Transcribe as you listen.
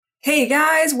Hey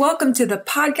guys, welcome to the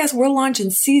podcast. We're launching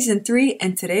season 3,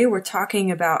 and today we're talking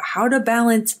about how to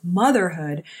balance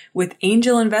motherhood with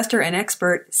angel investor and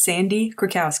expert Sandi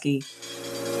Krakowski.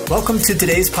 Welcome to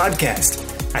today's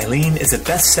podcast. Eileen is a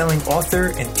best-selling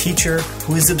author and teacher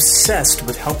who is obsessed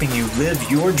with helping you live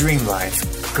your dream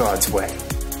life God's way.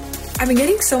 I've been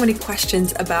getting so many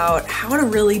questions about how to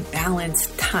really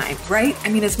balance time, right? I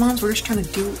mean, as moms, we're just trying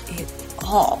to do it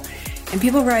all. And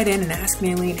people write in and ask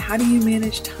me, Eileen, how do you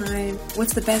manage time?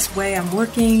 What's the best way? I'm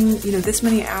working, this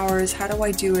many hours. How do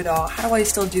I do it all? How do I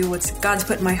still do what God's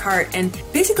put in my heart? And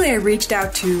basically, I reached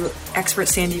out to expert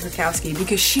Sandi Krakowski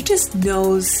because she just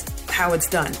knows how it's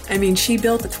done. I mean, she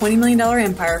built a $20 million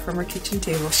empire from her kitchen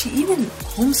table. She even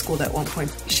homeschooled at one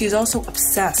point. She's also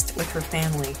obsessed with her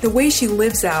family. The way she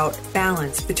lives out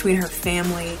balance between her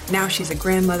family, now she's a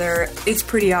grandmother, it's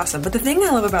pretty awesome. But the thing I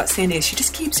love about Sandi is she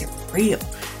just keeps it real.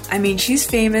 I mean, she's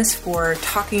famous for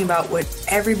talking about what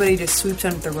everybody just sweeps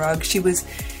under the rug. She was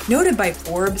noted by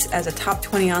Forbes as a top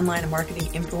 20 online marketing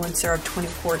influencer of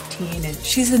 2014, and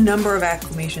she's a number of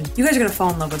acclamations. You guys are going to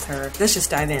fall in love with her. Let's just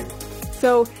dive in.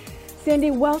 So, Sandi,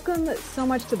 welcome so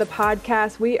much to the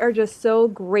podcast. We are just so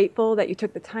grateful that you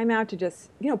took the time out to just,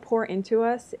 pour into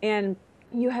us. And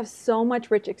you have so much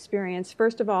rich experience,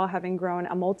 first of all, having grown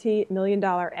a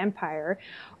multi-million-dollar empire,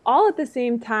 all at the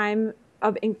same time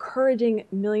of encouraging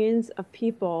millions of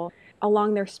people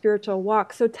along their spiritual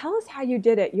walk. So tell us how you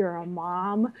did it. You're a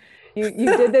mom. You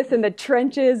did this in the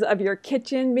trenches of your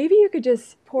kitchen. Maybe you could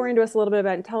just pour into us a little bit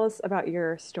about it and tell us about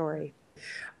your story.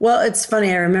 Well, it's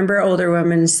funny. I remember older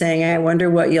women saying, I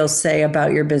wonder what you'll say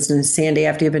about your business, Sandi,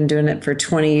 after you've been doing it for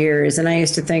 20 years. And I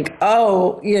used to think,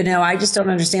 I just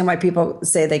don't understand why people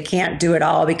say they can't do it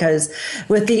all, because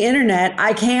with the internet,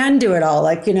 I can do it all.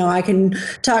 Like, I can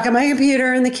talk on my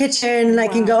computer in the kitchen, and I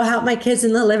can go help my kids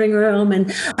in the living room,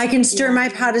 and I can stir my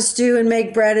pot of stew and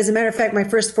make bread. As a matter of fact, my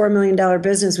first $4 million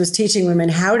business was teaching women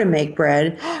how to make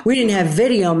bread. We didn't have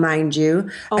video, mind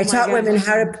you. I taught women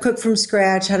how to cook from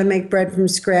scratch, how to make bread from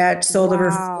scratch. Sold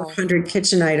over 400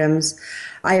 kitchen items.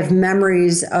 I have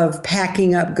memories of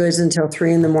packing up goods until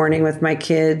 3 a.m. with my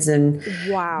kids.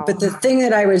 But the thing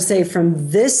that I would say from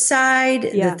this side,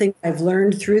 the thing I've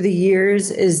learned through the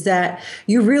years is that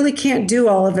you really can't do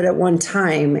all of it at one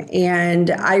time.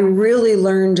 And I really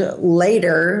learned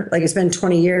later, like it's been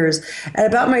 20 years, at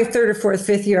about my 3rd or 4th,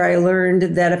 5th year, I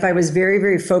learned that if I was very,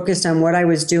 very focused on what I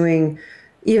was doing,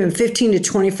 even 15 to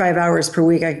 25 hours per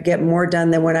week, I could get more done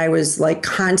than when I was like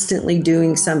constantly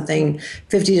doing something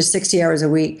 50 to 60 hours a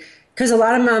week. Because a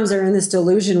lot of moms are in this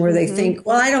delusion where they think,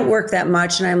 well, I don't work that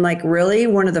much. And I'm like, really?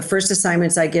 One of the first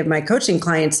assignments I give my coaching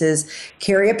clients is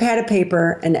carry a pad of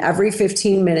paper and every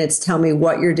 15 minutes tell me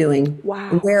what you're doing.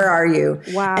 Wow. Where are you?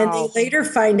 Wow. And they later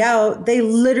find out they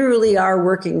literally are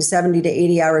working 70 to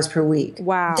 80 hours per week.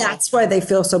 Wow. That's why they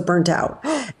feel so burnt out.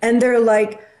 And they're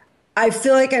like, I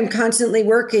feel like I'm constantly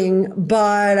working,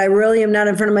 but I really am not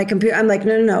in front of my computer. I'm like,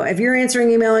 no. If you're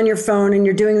answering email on your phone and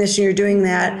you're doing this and you're doing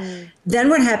that, then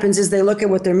what happens is they look at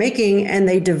what they're making and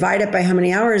they divide it by how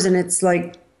many hours, and it's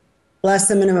like less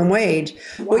than minimum wage.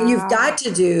 Wow. What you've got to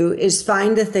do is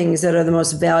find the things that are the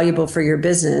most valuable for your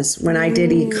business. When I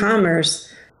did e-commerce,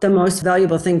 the most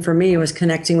valuable thing for me was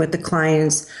connecting with the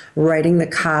clients, writing the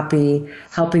copy,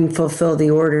 helping fulfill the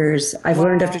orders. I've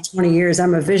learned after 20 years,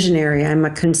 I'm a visionary. I'm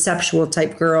a conceptual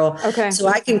type girl. Okay. So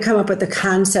I can come up with the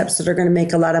concepts that are going to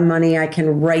make a lot of money. I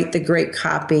can write the great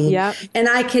copy. Yep. And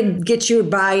I can get you a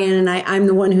buy-in, and I'm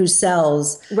the one who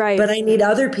sells. Right. But I need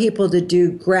other people to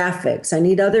do graphics. I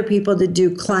need other people to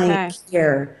do client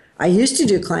care. I used to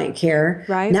do client care.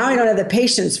 Right. Now I don't have the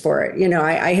patience for it.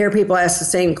 I hear people ask the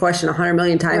same question 100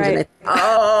 million times. Right. And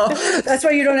I think, that's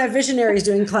why you don't have visionaries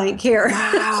doing client care.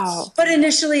 Wow. But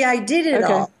initially I did it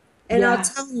all. And I'll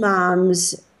tell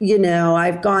moms,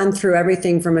 I've gone through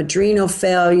everything from adrenal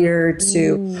failure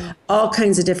to all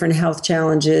kinds of different health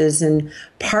challenges. And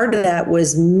part of that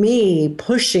was me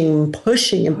pushing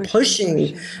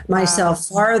myself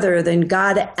farther than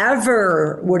God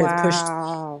ever would have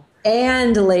pushed.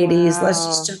 And ladies, let's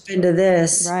just jump into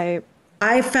this. Right.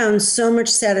 I found so much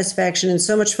satisfaction and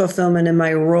so much fulfillment in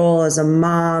my role as a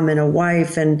mom and a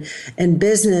wife and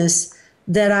business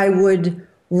that I would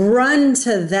run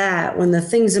to that when the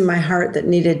things in my heart that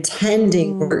needed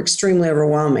tending were extremely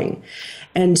overwhelming.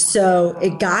 And so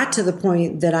it got to the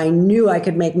point that I knew I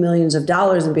could make millions of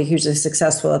dollars and be hugely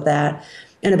successful at that.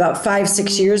 And about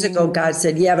 5-6 years ago, God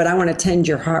said, yeah, but I want to tend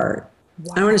your heart.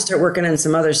 I want to start working on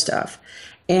some other stuff.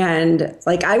 And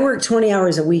I work 20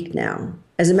 hours a week now.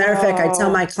 As a matter of fact, I tell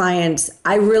my clients,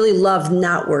 I really love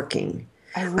not working.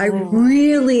 I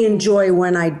really enjoy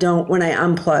when I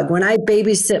unplug. When I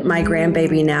babysit my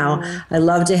grandbaby now, I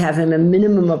love to have him a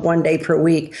minimum of 1 day per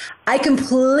week. I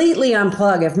completely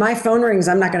unplug. If my phone rings,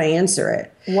 I'm not going to answer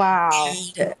it. Wow.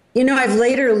 And, you know, I've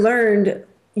later learned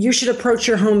you should approach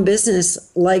your home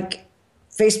business like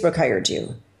Facebook hired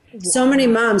you. So many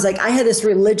moms, like I had this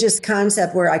religious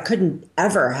concept where I couldn't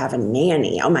ever have a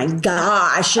nanny. Oh my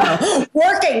gosh, you know,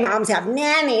 working moms have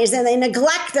nannies and they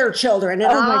neglect their children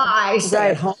and I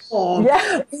stay at home.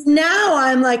 Yeah. Now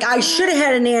I'm like, I should have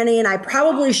had a nanny and I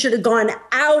probably should have gone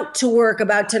out to work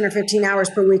about 10 or 15 hours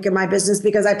per week in my business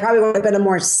because I probably would have been a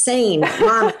more sane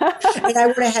mom and I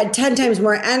would have had 10 times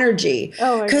more energy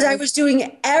because I was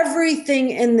doing everything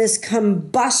in this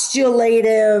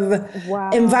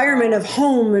combustulative environment of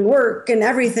home and work and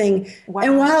everything.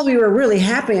 And while we were really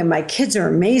happy and my kids are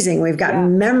amazing, we've got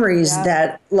memories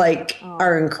that like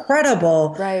are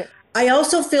incredible. Right. I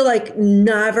also feel like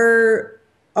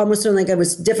almost feeling like it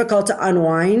was difficult to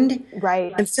unwind.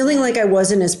 Right. I'm feeling like I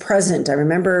wasn't as present. I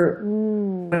remember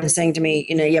saying to me,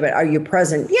 you know, yeah, but are you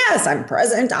present? Yes, I'm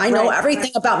present. I know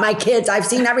everything about my kids. I've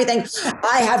seen everything.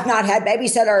 I have not had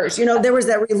babysitters. You know, there was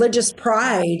that religious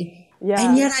pride. Yeah.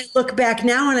 And yet I look back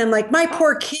now and I'm like, my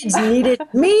poor kids needed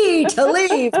me to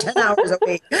leave 10 hours a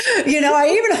week. You know, I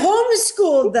even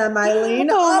homeschooled them, Eileen.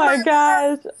 Oh my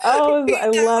gosh. Oh, I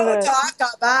love it. Talk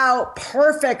about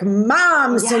perfect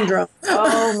mom syndrome.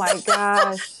 Oh my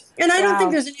gosh. And I don't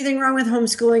think there's anything wrong with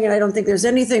homeschooling. And I don't think there's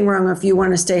anything wrong if you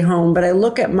want to stay home. But I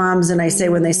look at moms and I say,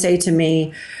 when they say to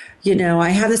me, you know, I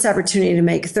have this opportunity to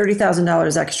make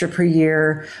 $30,000 extra per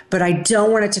year, but I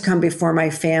don't want it to come before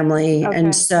my family. Okay.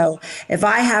 And so if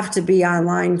I have to be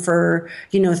online for,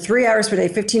 3 hours per day,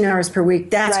 15 hours per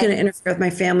week, that's going to interfere with my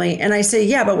family. And I say,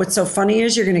 yeah, but what's so funny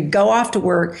is you're going to go off to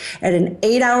work at an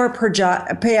 8-hour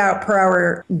payout per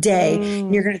hour day.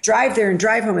 And you're going to drive there and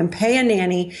drive home and pay a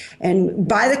nanny and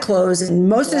buy the clothes. And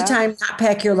most of the time, not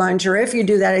pack your lunch. Or if you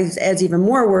do that, it adds even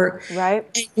more work. Right.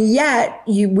 And yet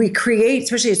we create,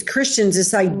 especially as Christians,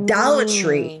 this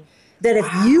idolatry that if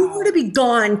you were to be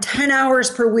gone 10 hours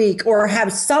per week or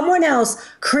have someone else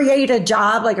create a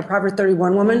job like a Proverbs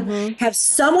 31 woman, have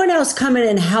someone else come in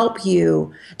and help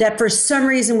you, that for some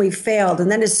reason we failed.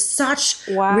 And that is such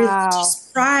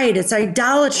religious pride. It's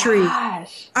idolatry.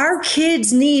 Gosh. Our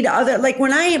kids need like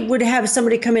when I would have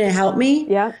somebody come in and help me.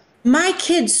 Yeah. My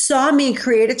kids saw me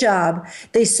create a job.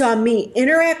 They saw me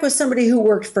interact with somebody who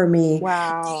worked for me.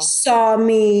 Wow. They saw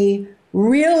me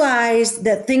realized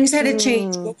that things had to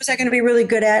change. What was I going to be really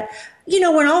good at?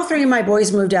 When all three of my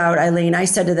boys moved out, Eileen, I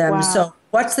said to them, so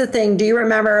what's the thing? Do you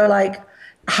remember like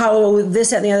how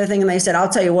this, that, and the other thing? And they said, I'll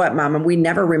tell you what, Mom, and we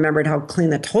never remembered how clean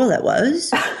the toilet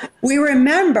was. We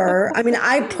remember,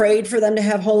 I prayed for them to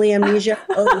have holy amnesia.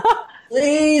 Oh,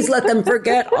 please let them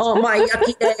forget all my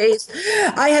yucky days.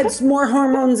 I had more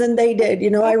hormones than they did.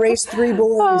 I raised 3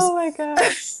 boys. Oh my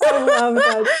gosh. I love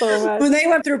that so much. When they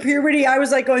went through puberty, I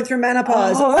was like going through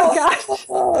menopause. Oh my gosh.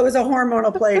 It was a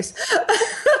hormonal place.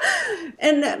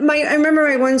 And I remember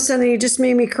my one son, and he just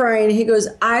made me cry. And he goes,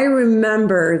 I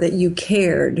remember that you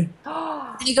cared.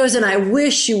 And he goes, and I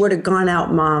wish you would have gone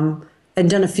out, Mom, and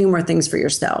done a few more things for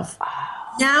yourself.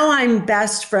 Now I'm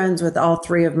best friends with all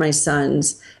 3 of my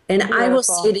sons. And beautiful. I will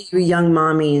say to you, young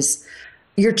mommies,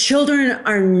 your children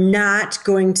are not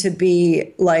going to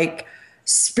be like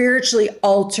spiritually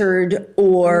altered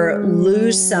or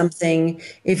lose something.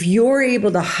 If you're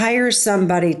able to hire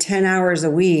somebody 10 hours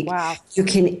a week, you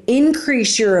can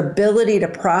increase your ability to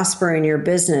prosper in your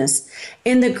business.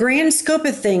 In the grand scope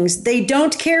of things, they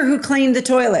don't care who cleaned the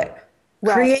toilet.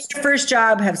 Create your first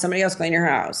job, have somebody else clean your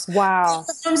house. Wow.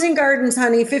 Homes and Gardens,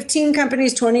 honey, 15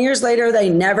 companies, 20 years later, they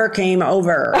never came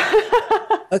over.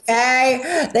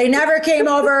 Okay? They never came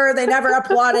over. They never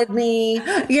applauded me,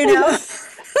 Let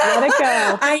it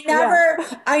go.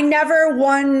 I never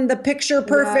won the picture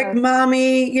perfect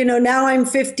mommy. Now I'm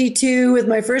 52 with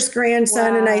my first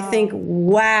grandson. And I think,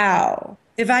 wow,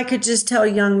 if I could just tell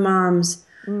young moms,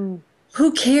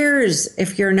 who cares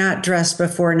if you're not dressed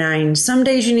before 9? Some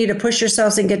days you need to push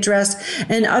yourselves and get dressed.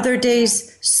 And other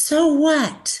days, so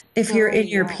what if you're in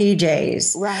your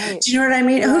PJs? Right. Do you know what I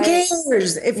mean? Right. Who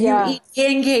cares if you eat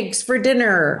pancakes for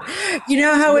dinner? You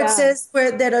know how it says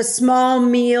that a small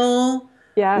meal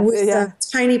with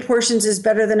tiny portions is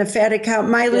better than a fatted cow?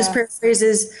 My loose paraphrase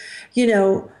is,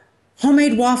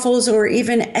 homemade waffles or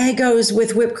even Eggos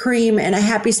with whipped cream and a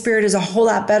happy spirit is a whole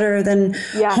lot better than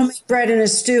homemade bread in a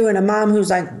stew and a mom who's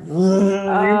like,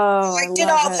 I did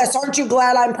all this. Aren't you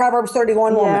glad I'm Proverbs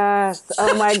 31 woman? Yes.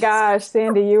 Oh my gosh,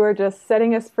 Sandi, you are just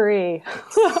setting us free.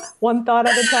 One thought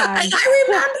at a time. I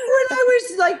remember when I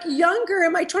was like younger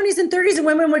in my 20s and 30s and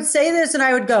women would say this and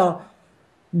I would go,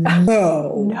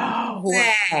 No. No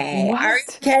Way. What? Are you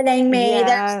kidding me? Yes.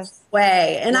 There's no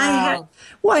way. And Wow.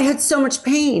 I had so much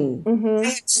pain. I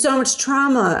had so much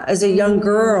trauma as a young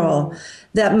girl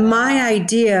that my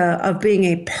idea of being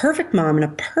a perfect mom and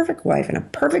a perfect wife and a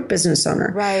perfect business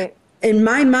owner, Right. in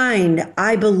my mind,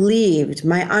 I believed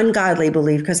my ungodly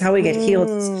belief, because how we get healed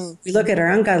is we look at our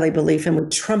ungodly belief and we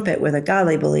trump it with a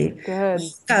godly belief. Good. My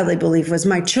godly belief was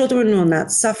my children will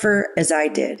not suffer as I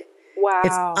did.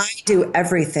 If Wow. I do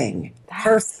everything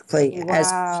perfectly as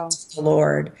the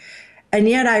Lord. And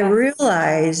yet I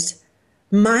realized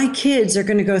my kids are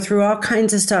going to go through all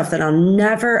kinds of stuff that I'll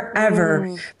never,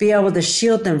 ever be able to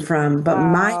shield them from. But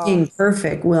my being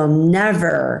perfect will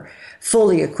never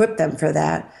fully equip them for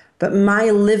that. But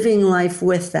my living life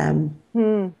with them.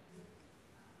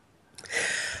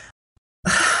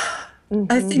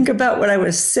 I think about when I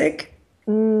was sick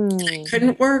and I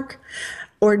couldn't work,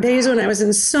 or days when I was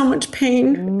in so much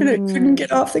pain and I couldn't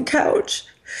get off the couch.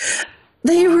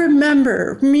 They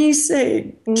remember me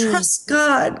saying, trust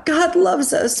God. God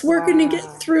loves us. We're going to get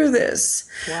through this.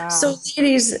 So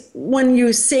ladies, when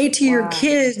you say to your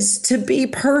kids to be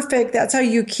perfect, that's how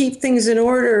you keep things in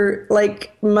order.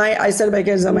 Like I said to my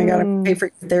kids, oh my God, I'm pay for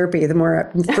therapy, the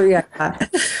more free I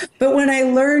got. But when I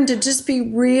learned to just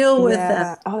be real with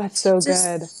them. Oh, that's so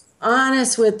good.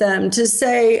 Honest with them, to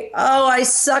say, oh, I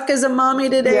suck as a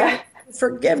mommy today. Yeah.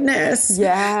 Forgiveness.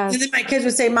 Yes. And then my kids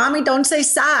would say, Mommy, don't say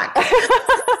suck.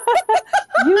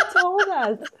 You told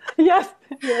us. Yes.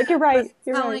 You're right.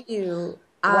 You're I'm right. telling you,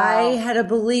 I had a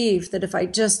belief that if I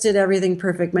just did everything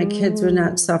perfect, my kids would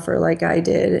not suffer like I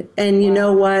did. And you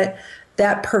know what?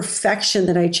 That perfection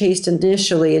that I chased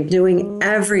initially and doing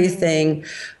everything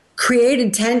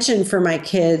created tension for my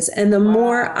kids. And the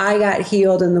more I got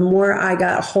healed and the more I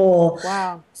got whole,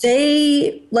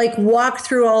 they walked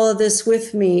through all of this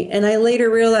with me. And I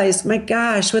later realized, my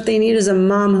gosh, what they need is a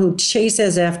mom who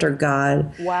chases after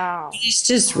God. Wow. He's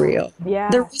just real.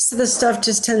 Yeah. The rest of the stuff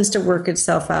just tends to work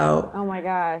itself out. Oh my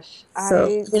gosh.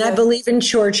 So, I believe in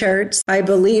short charts. I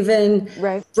believe in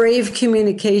brave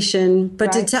communication.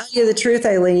 But to tell you the truth,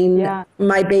 Eileen,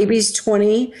 my baby's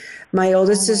 20. My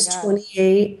oldest is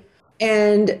 28.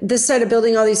 And this side of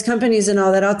building all these companies and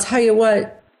all that, I'll tell you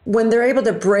what, when they're able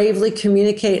to bravely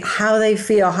communicate how they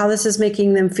feel, how this is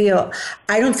making them feel,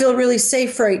 I don't feel really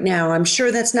safe right now. I'm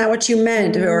sure that's not what you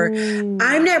meant. Or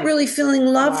I'm not really feeling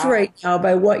loved right now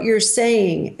by what you're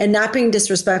saying, and not being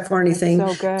disrespectful or anything.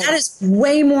 So good. That is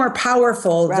way more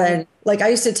powerful than, I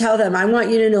used to tell them, I want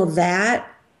you to know that.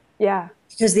 Yeah.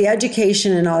 Because the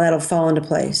education and all that will fall into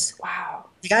place. Wow.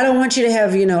 I don't want you to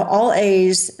have, all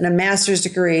A's and a master's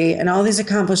degree and all these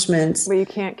accomplishments. But you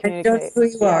can't communicate. You don't know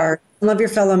who you are, love your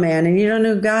fellow man, and you don't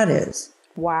know who God is.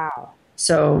 Wow.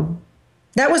 So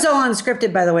that was all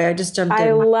unscripted, by the way. I just jumped in.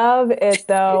 I love it,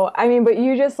 though. I mean, but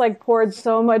you just poured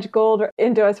so much gold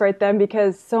into us right then,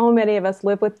 because so many of us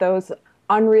live with those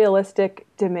unrealistic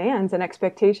demands and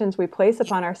expectations we place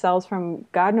upon ourselves from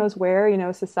God knows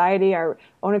where, society, our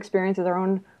own experiences, our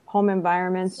own home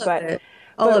environments.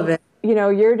 All of it.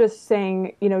 You're just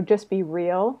saying, just be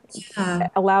real,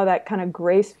 allow that kind of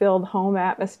grace-filled home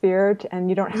atmosphere, and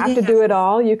you don't have to do it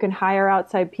all. You can hire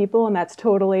outside people, and that's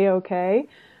totally okay.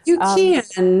 You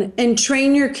can, and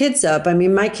train your kids up. I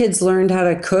mean, my kids learned how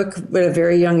to cook at a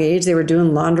very young age. They were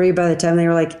doing laundry by the time they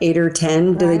were 8 or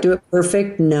 10. Do they do it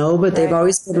perfect? No, but they've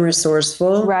always been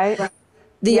resourceful. Right.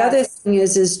 The other thing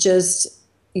is just,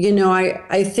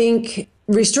 I think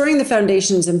restoring the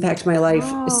foundations impact my life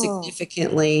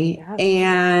significantly. Yes.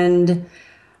 And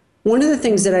one of the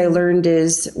things that I learned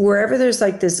is wherever there's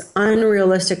this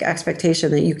unrealistic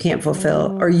expectation that you can't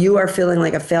fulfill, or you are feeling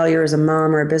like a failure as a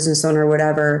mom or a business owner or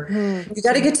whatever, you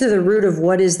got to get to the root of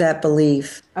what is that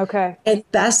belief. Okay. And the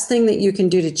best thing that you can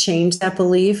do to change that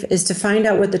belief is to find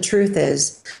out what the truth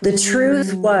is. The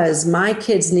truth was, my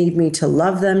kids need me to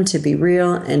love them, to be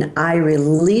real, and I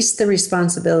release the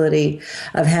responsibility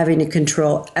of having to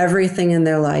control everything in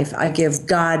their life. I give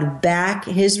God back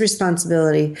his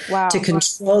responsibility to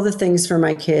control the things for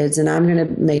my kids, and I'm going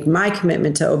to make my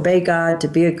commitment to obey God, to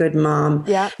be a good mom,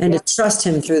 and to trust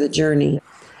him through the journey.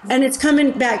 And it's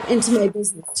coming back into my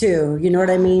business too, you know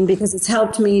what I mean? Because it's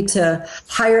helped me to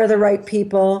hire the right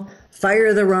people,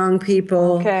 fire the wrong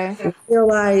people,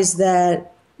 realize that,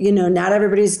 not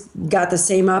everybody's got the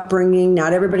same upbringing,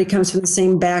 not everybody comes from the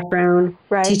same background,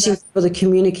 teaching people to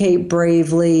communicate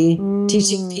bravely,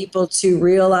 teaching people to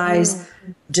realize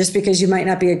Just because you might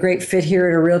not be a great fit here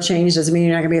at A Real Change doesn't mean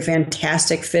you're not going to be a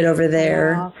fantastic fit over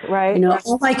there. Right. You know,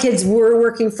 all my kids were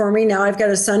working for me. Now I've got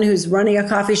a son who's running a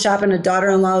coffee shop and a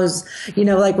daughter-in-law who's, you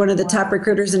know, like one of the top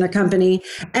recruiters in a company.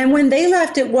 And when they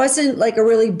left, it wasn't like a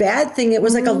really bad thing. It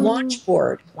was like a launch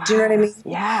board. Wow. Do you know what I mean?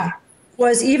 Yeah.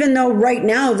 Was even though right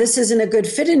now this isn't a good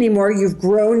fit anymore, you've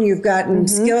grown, you've gotten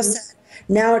skill set.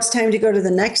 Now it's time to go to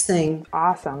the next thing.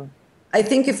 Awesome. I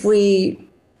think if we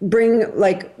bring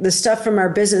like the stuff from our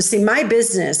business, see, my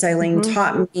business, Eileen,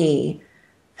 taught me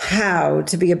how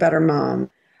to be a better mom.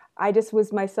 I just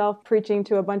was myself preaching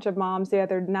to a bunch of moms the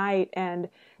other night, and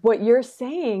what you're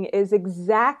saying is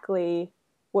exactly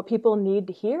what people need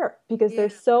to hear because they're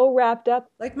so wrapped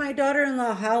up. Like my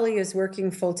daughter-in-law, Holly, is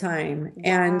working full time.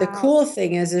 And the cool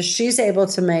thing is she's able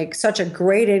to make such a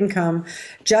great income.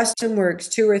 Justin works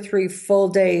 2 or 3 full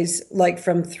days, like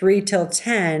from 3 till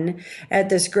 10 at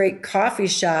this great coffee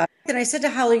shop. And I said to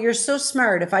Holly, you're so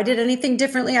smart. If I did anything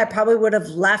differently, I probably would have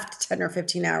left 10 or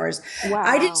 15 hours. Wow.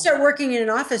 I didn't start working in an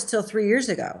office till 3 years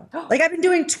ago. Like I've been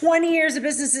doing 20 years of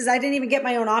businesses. I didn't even get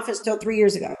my own office till 3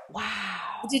 years ago. Wow.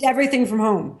 I did everything from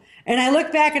home. And I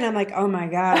look back and I'm like, oh my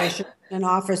God, I should have been in an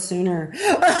office sooner.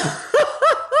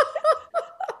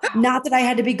 Not that I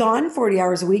had to be gone 40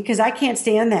 hours a week because I can't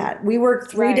stand that. We work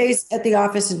 3 days at the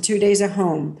office and 2 days at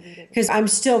home because I'm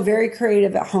still very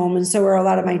creative at home and so are a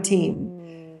lot of my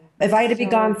team. If I had to be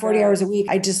gone 40 hours a week,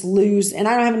 I just lose. And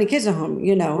I don't have any kids at home,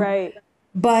 you know. Right.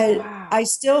 But I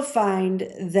still find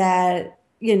that,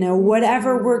 you know,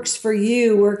 whatever works for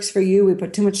you works for you. We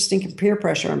put too much stinking peer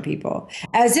pressure on people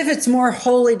as if it's more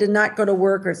holy to not go to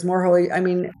work or it's more holy. I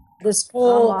mean, this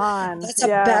whole, that's a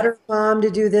better mom to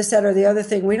do this, that, or the other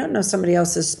thing. We don't know somebody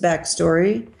else's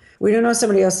backstory. We don't know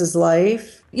somebody else's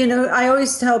life. You know, I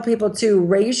always tell people to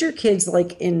raise your kids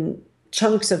like in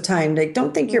chunks of time. Like,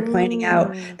 don't think you're planning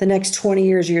out the next 20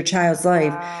 years of your child's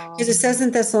life. Because it says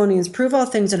in Thessalonians, prove all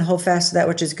things and hold fast to that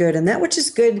which is good. And that which is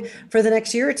good for the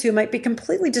next year or two might be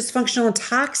completely dysfunctional and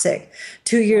toxic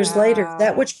 2 years later.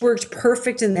 That which worked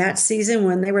perfect in that season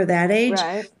when they were that age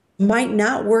might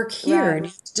not work here. And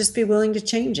you have to just be willing to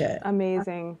change it.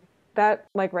 Amazing. That,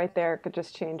 like right there, could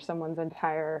just change someone's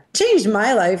entire... Changed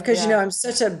my life because, you know, I'm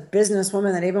such a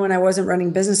businesswoman that even when I wasn't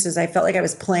running businesses, I felt like I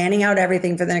was planning out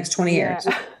everything for the next 20 years.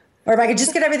 Or if I could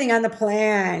just get everything on the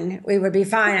plan, we would be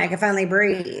fine. I could finally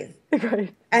breathe.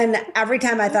 Right. And every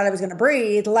time I thought I was going to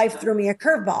breathe, life threw me a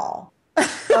curveball.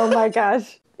 Oh my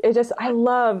gosh. I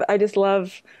love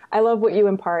what you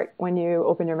impart when you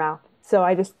open your mouth. So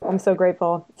I'm so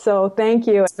grateful. So thank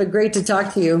you. It's been great to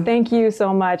talk to you. Thank you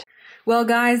so much. Well,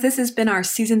 guys, this has been our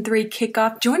season 3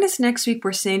 kickoff. Join us next week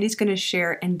where Sandi's going to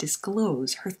share and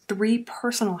disclose her 3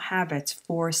 personal habits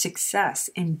for success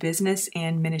in business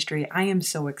and ministry. I am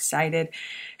so excited.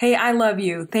 Hey, I love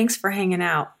you. Thanks for hanging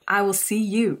out. I will see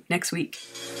you next week.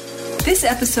 This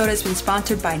episode has been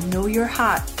sponsored by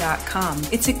KnowYourHot.com.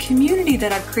 It's a community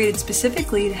that I've created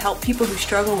specifically to help people who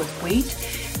struggle with weight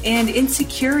and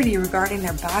insecurity regarding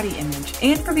their body image,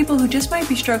 and for people who just might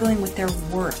be struggling with their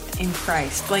worth in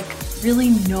Christ, like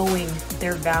really knowing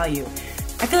their value.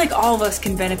 I feel like all of us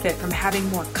can benefit from having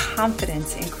more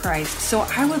confidence in Christ, so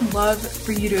I would love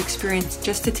for you to experience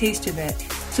just a taste of it.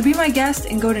 So be my guest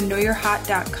and go to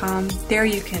KnowYourHot.com. There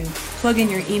you can plug in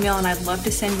your email and I'd love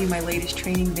to send you my latest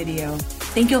training video.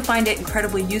 I think you'll find it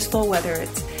incredibly useful, whether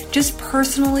it's just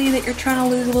personally that you're trying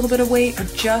to lose a little bit of weight or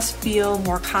just feel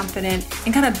more confident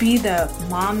and kind of be the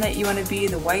mom that you want to be,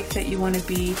 the wife that you want to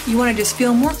be. You want to just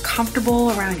feel more comfortable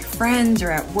around your friends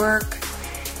or at work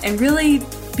and really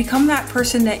become that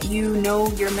person that you know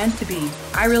you're meant to be.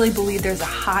 I really believe there's a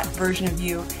hot version of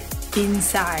you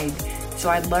inside. So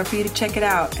I'd love for you to check it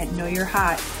out at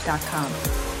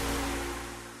KnowYourHot.com.